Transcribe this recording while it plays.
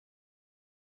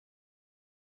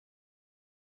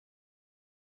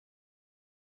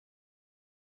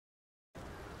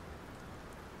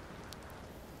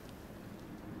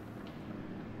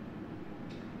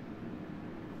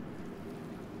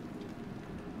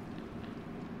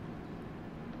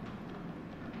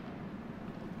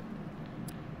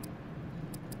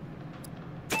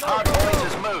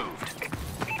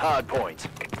hard point.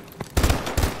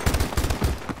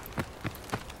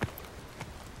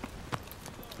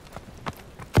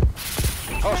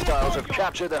 Hostiles have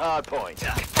captured the hard point.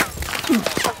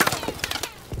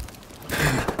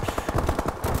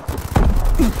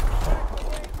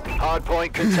 Hard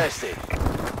point contested.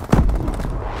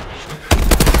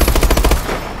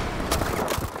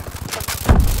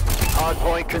 Hard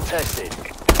point contested.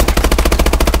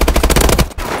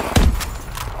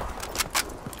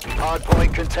 Hard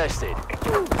point contested.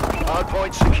 Hard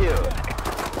point secured.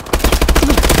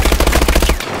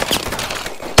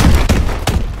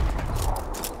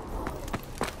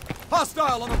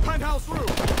 Hostile on the penthouse roof!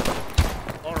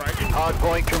 Alright. Hard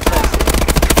point contested.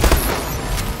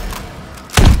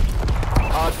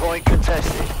 Hard point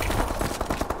contested.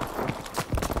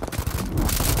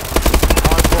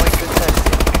 Hard point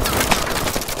contested.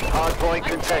 Hard point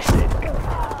contested.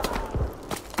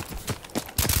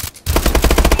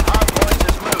 Hard point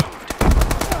has moved.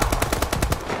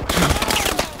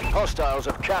 Hostiles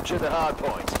have captured the hard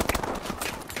point.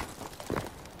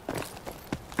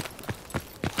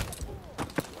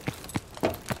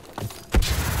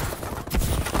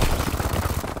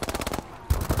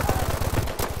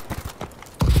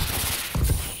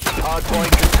 Hard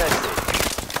point contested.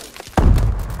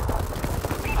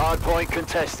 Hard point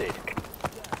contested.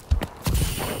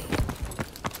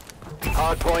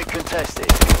 Hard point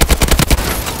contested.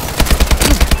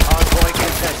 Hard point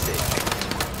contested.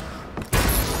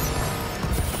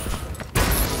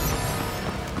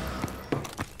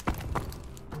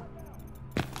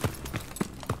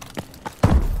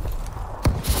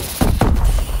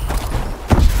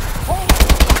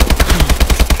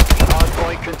 Hard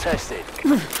point contested.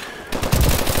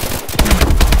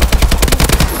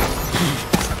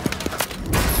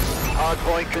 Hard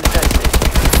point contested.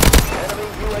 Enemy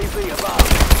UAV above.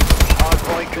 Hard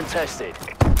point contested.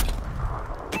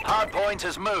 Hard point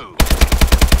has moved.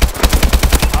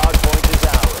 Hard point is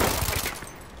ours.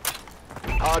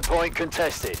 Hard point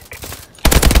contested.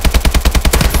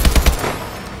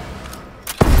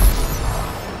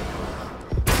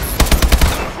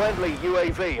 Friendly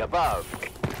UAV above.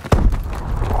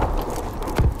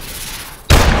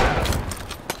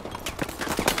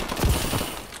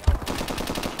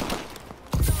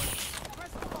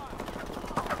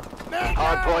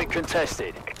 Hard point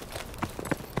contested.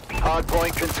 Hard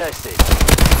point contested.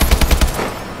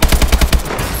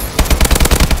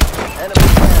 Enemy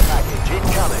care package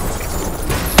incoming.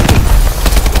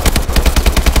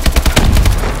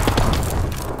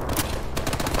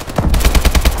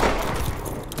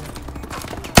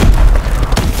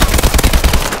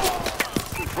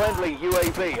 Friendly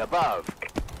UAV above.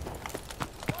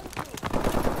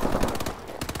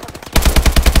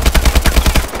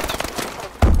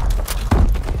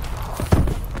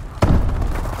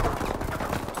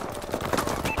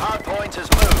 Hard point has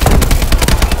moved.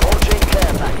 Launching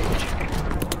care package.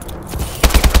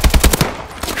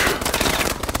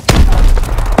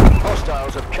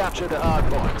 Hostiles have captured a hard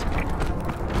point.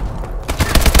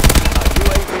 Our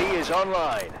UAV is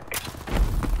online.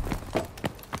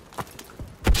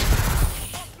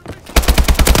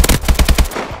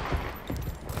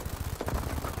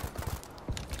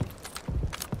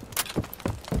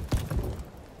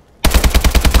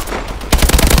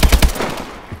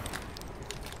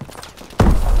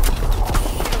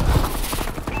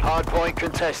 Hard point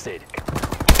contested.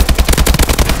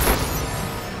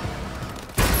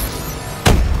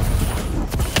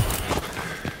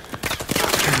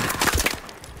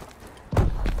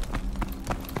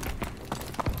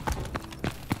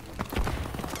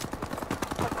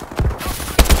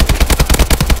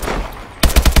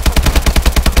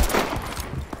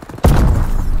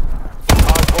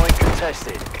 Hard point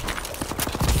contested.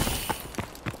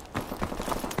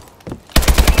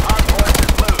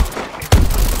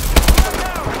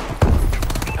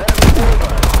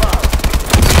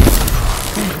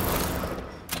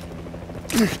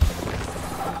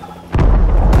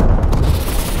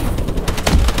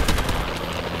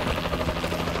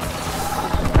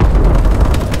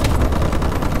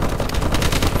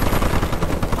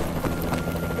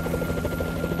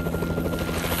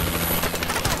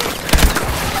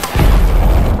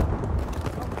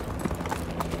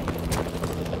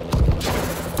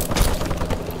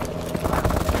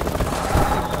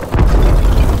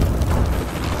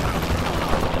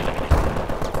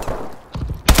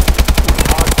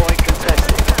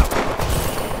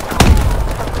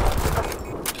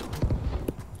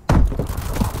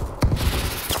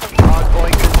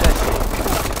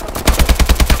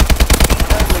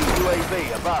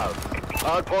 Above.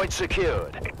 Hardpoint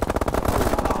secured.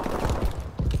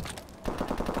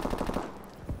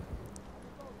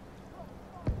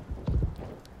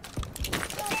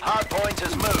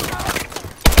 has moved.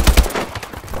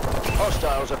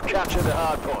 Hostiles have captured the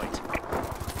hard point.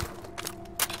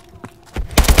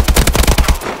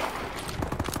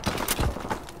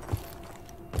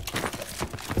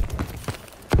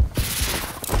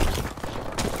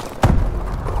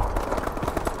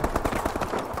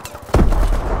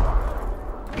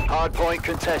 Hard point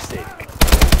contested.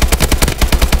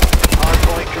 Hard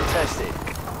point contested.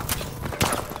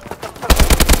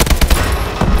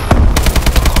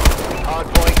 Hard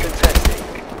point contested.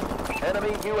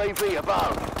 Enemy UAV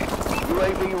above.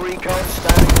 UAV recon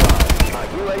standing by. Our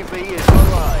UAV is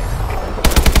online.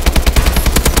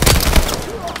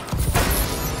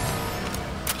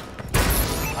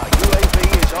 Our UAV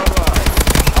is online.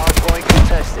 Hard point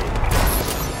contested.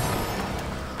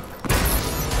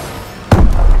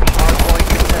 Hard point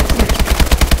contested.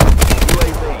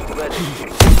 UAV ready.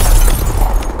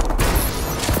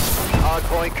 Hard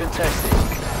point contested.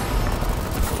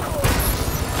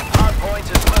 Hard point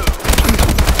has moved.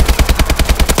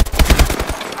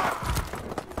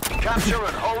 Capture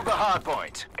and hold the hard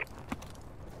point.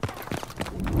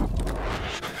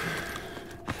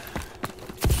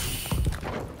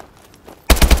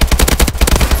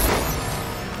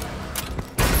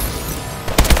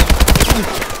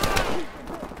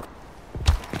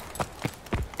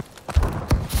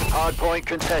 Hard point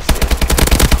contested.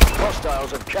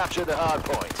 Hostiles have captured the hard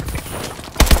point.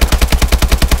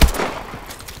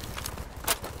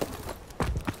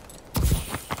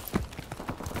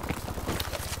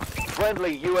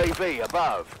 Friendly UAV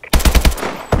above.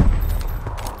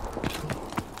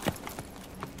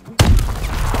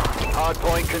 Hard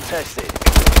point contested.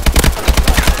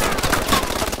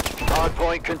 Hard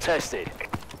point contested.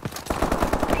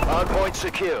 Hard point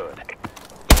secured.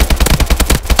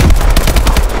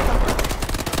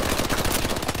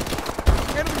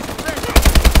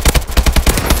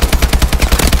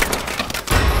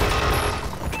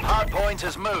 Hard point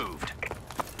has moved.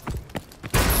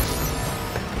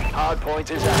 Hard point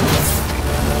is out.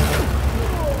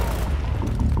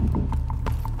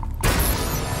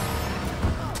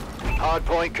 Hard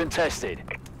point contested.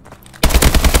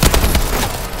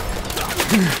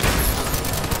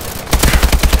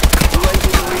 UAV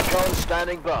recon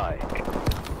standing by.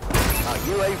 Our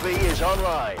UAV is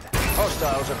online.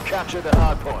 Hostiles have captured the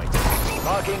hard point.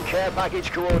 Marking care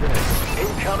package coordinates.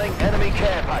 Incoming enemy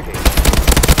care package.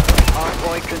 Hard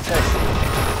point contested.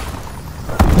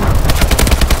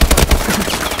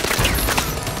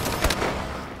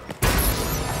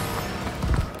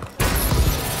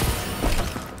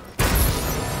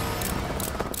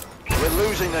 We're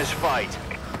losing this fight.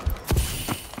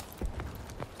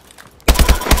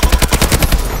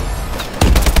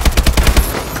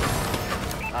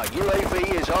 Our UAV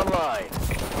is online.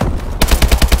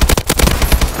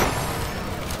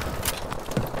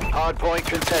 Hard point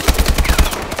contested.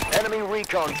 Enemy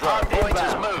recon drone point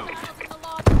has moved.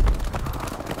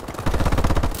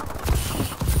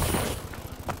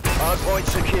 Hard point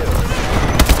secured.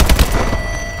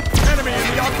 Enemy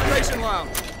in the observation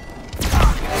lounge.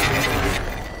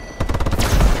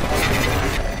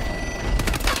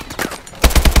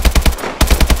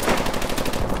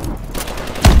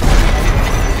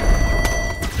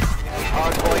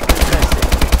 Hard point contested.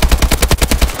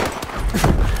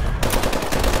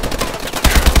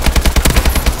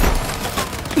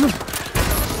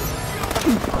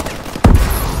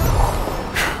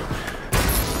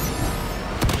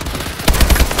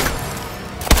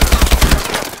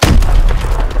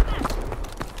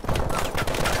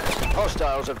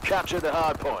 Hostiles have captured the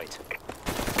hard point.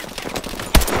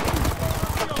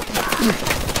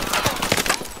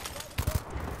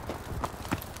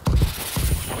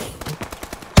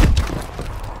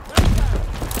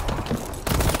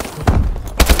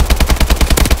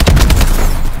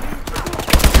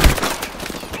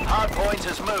 Hard point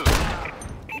has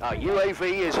moved. Our UAV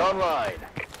is online.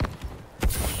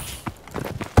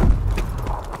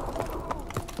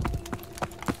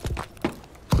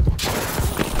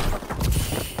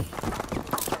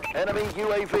 Enemy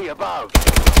UAV above.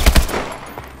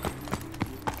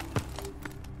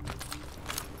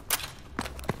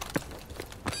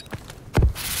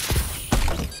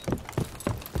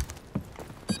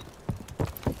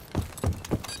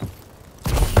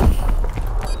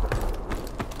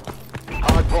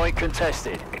 Hard point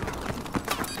contested.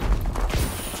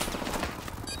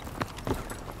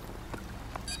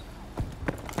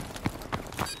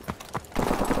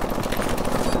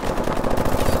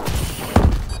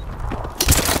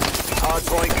 Hard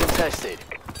point contested.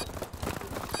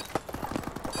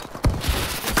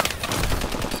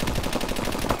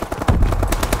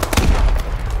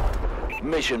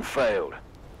 Mission failed.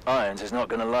 Irons is not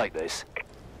going to like this.